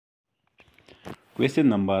Question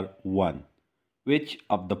number 1. Which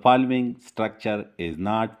of the following structure is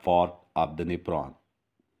not part of the nephron?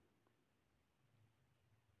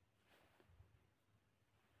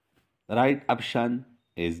 The right option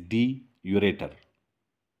is D. Ureter.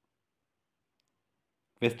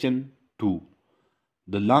 Question 2.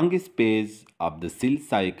 The longest phase of the cell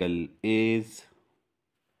cycle is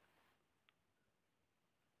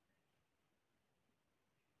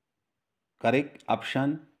correct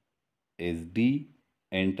option is D.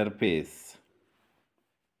 Interphase.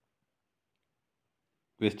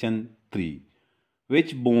 Question 3.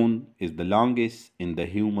 Which bone is the longest in the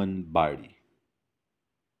human body?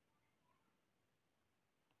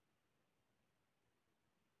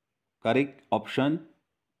 Correct option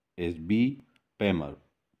is B. Femur.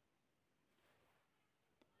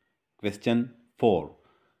 Question 4.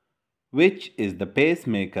 Which is the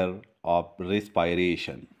pacemaker of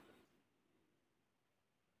respiration?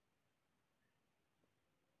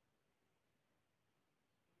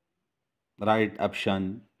 The right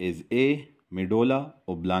option is A. Medulla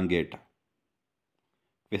oblongata.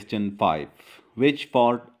 Question 5. Which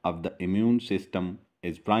part of the immune system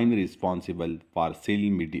is primarily responsible for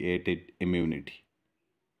cell-mediated immunity?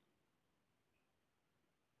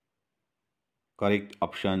 Correct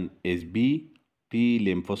option is B. T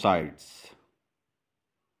lymphocytes.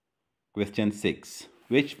 Question 6.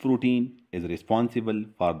 Which protein is responsible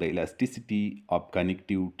for the elasticity of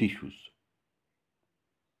connective tissues?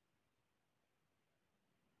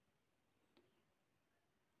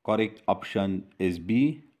 Correct option is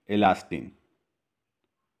B. Elastin.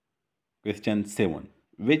 Question 7.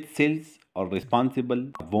 Which cells are responsible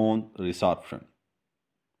for bone resorption?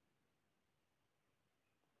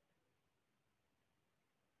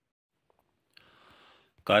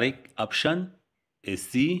 Correct option is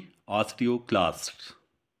C. Osteoclasts.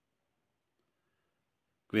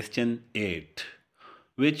 Question 8.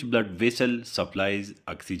 Which blood vessel supplies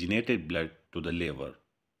oxygenated blood to the liver?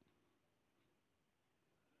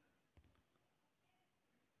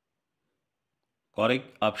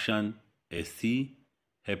 Correct option is C.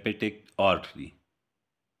 Hepatic artery.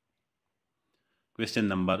 Question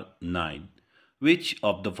number 9. Which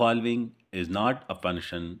of the following is not a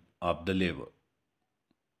function of the liver?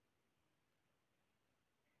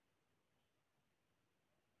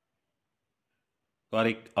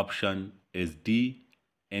 Correct option is D.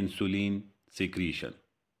 Insulin secretion.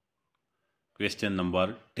 Question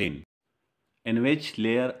number 10. In which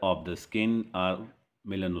layer of the skin are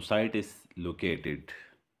melanocytes located?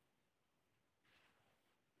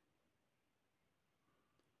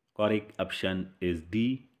 Correct option is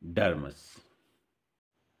D. Dermis.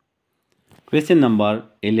 Question number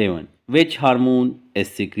 11. Which hormone is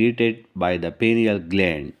secreted by the pineal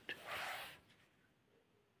gland?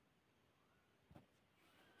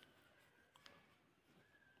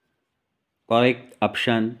 Correct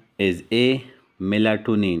option is A.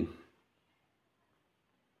 Melatonin.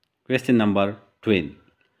 Question number 12.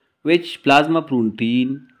 Which plasma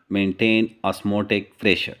protein maintain osmotic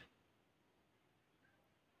pressure?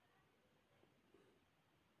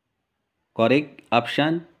 Correct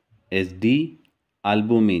option is D.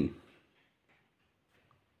 Albumin.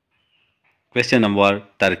 Question number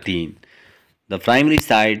 13. The primary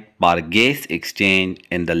site for gas exchange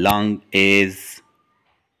in the lung is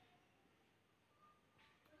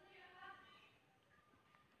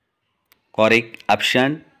correct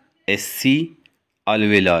option is C.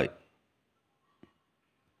 Alveoli.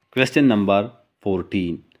 Question number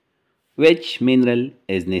 14. Which mineral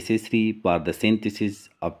is necessary for the synthesis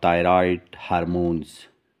of thyroid hormones?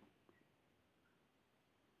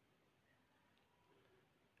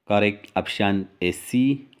 Correct option is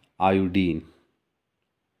C. Iodine.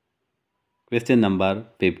 Question number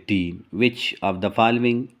 15. Which of the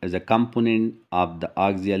following is a component of the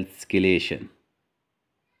axial scalation?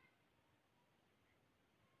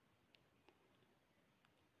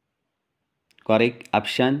 Correct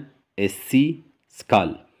option is C.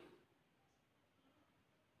 Skull.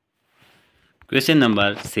 Question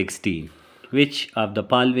number 16. Which of the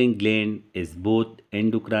following gland is both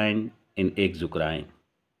endocrine and exocrine?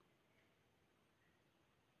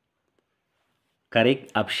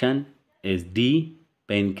 Correct option is D.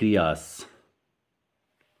 Pancreas.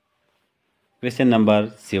 Question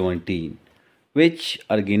number 17. Which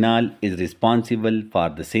organelle is responsible for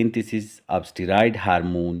the synthesis of steroid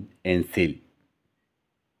hormone in cell?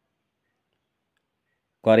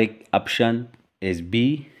 Correct option is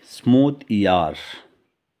B. Smooth ER.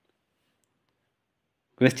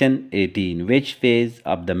 Question 18. Which phase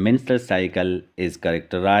of the menstrual cycle is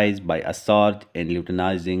characterized by a surge in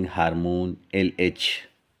luteinizing hormone LH?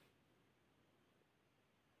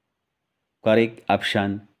 Correct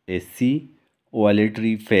option is C.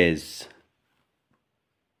 Ovulatory phase.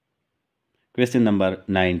 Question number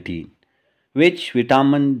 19. Which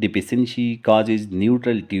vitamin deficiency causes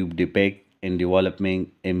neutral tube defect in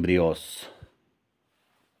developing embryos?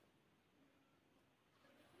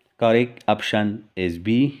 Correct option is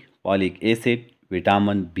B. Folic acid,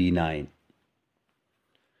 vitamin B9.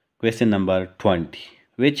 Question number 20.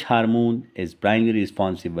 Which hormone is primarily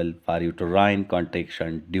responsible for uterine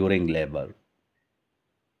contraction during labor?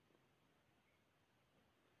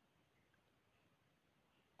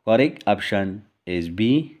 Correct option is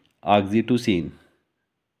B. Oxytocin.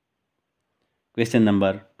 Question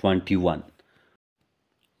number 21.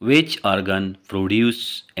 Which organ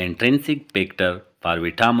produces intrinsic factor for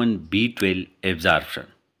vitamin B12 absorption?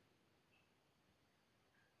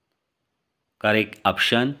 Correct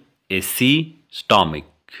option is C. Stomach.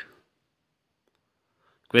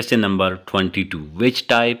 Question number 22. Which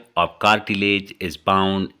type of cartilage is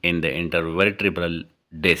found in the intervertebral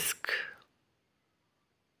disc?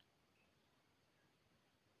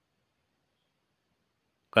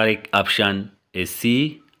 Correct option is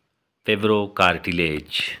C.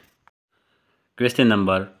 Fibrocartilage. Question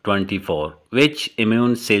number 24. Which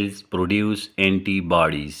immune cells produce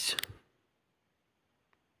antibodies?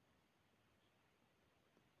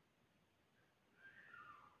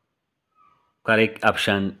 Correct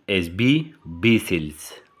option is B. B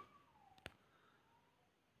cells.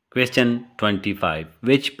 Question 25.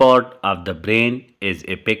 Which part of the brain is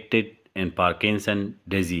affected in Parkinson's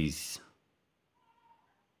disease?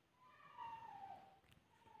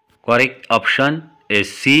 Correct option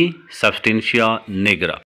is C. Substantia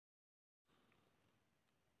nigra.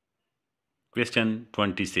 Question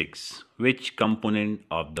 26. Which component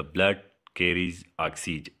of the blood carries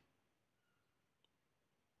oxygen?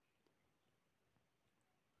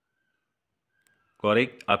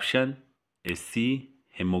 Correct option is C.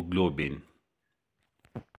 Hemoglobin.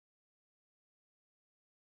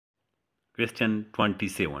 Question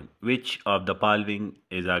 27. Which of the following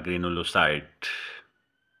is a granulocyte?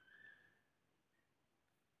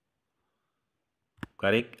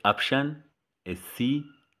 Correct option is C.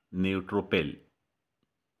 Neutrophil.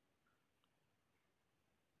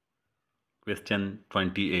 Question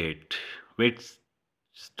 28. Which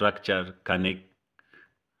structure connect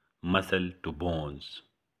muscle to bones?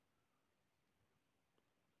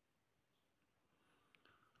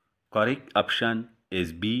 Correct option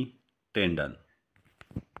is B. Tendon.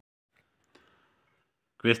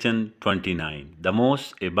 Question 29. The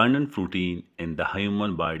most abundant protein in the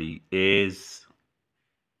human body is.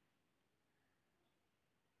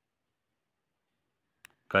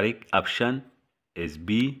 Correct option is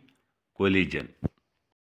B. Collagen.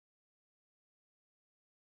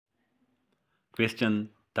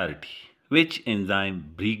 Question 30. Which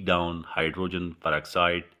enzyme break down hydrogen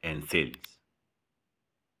peroxide in cells?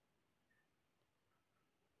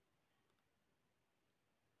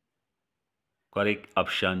 Correct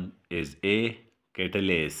option is A.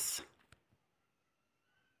 Catalase.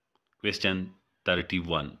 Question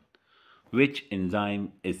 31. Which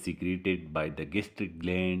enzyme is secreted by the gastric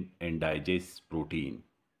gland and digests protein?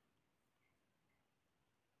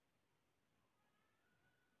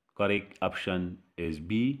 Correct option is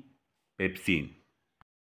B. Pepsin.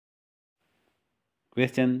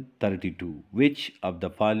 Question 32. Which of the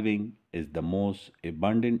following is the most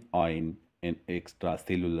abundant ion in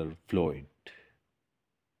extracellular fluid?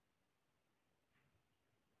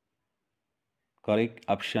 Correct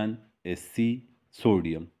option is C.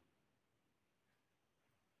 Sodium.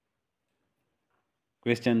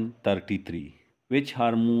 Question 33. Which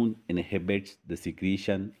hormone inhibits the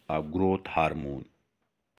secretion of growth hormone?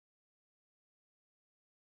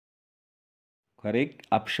 Correct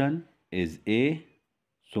option is A.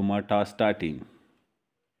 Somatostatin.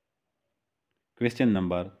 Question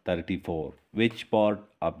number 34. Which part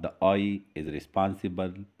of the eye is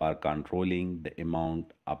responsible for controlling the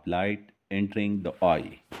amount of light entering the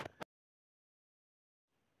eye?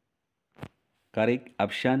 Correct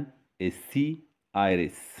option is C.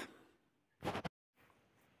 Iris.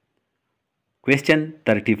 Question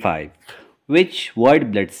 35. Which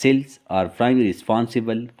white blood cells are primarily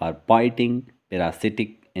responsible for fighting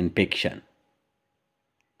parasitic infection?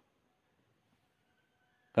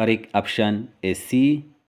 Correct option is C.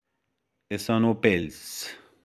 Eosinophils.